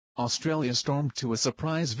Australia stormed to a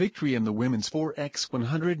surprise victory in the women's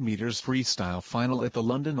 4x100 meters freestyle final at the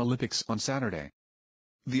London Olympics on Saturday.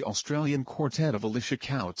 The Australian quartet of Alicia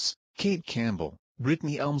Coutts, Kate Campbell,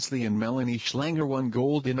 Brittany Elmsley and Melanie Schlanger won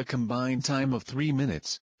gold in a combined time of 3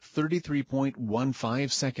 minutes,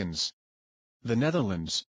 33.15 seconds. The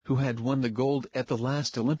Netherlands, who had won the gold at the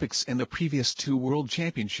last Olympics and the previous 2 World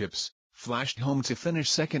Championships, flashed home to finish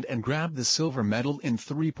second and grabbed the silver medal in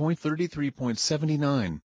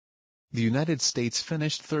 3.33.79. The United States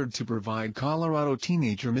finished third to provide Colorado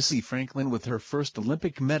teenager Missy Franklin with her first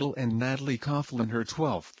Olympic medal and Natalie Coughlin her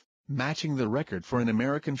 12th, matching the record for an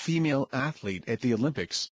American female athlete at the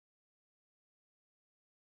Olympics.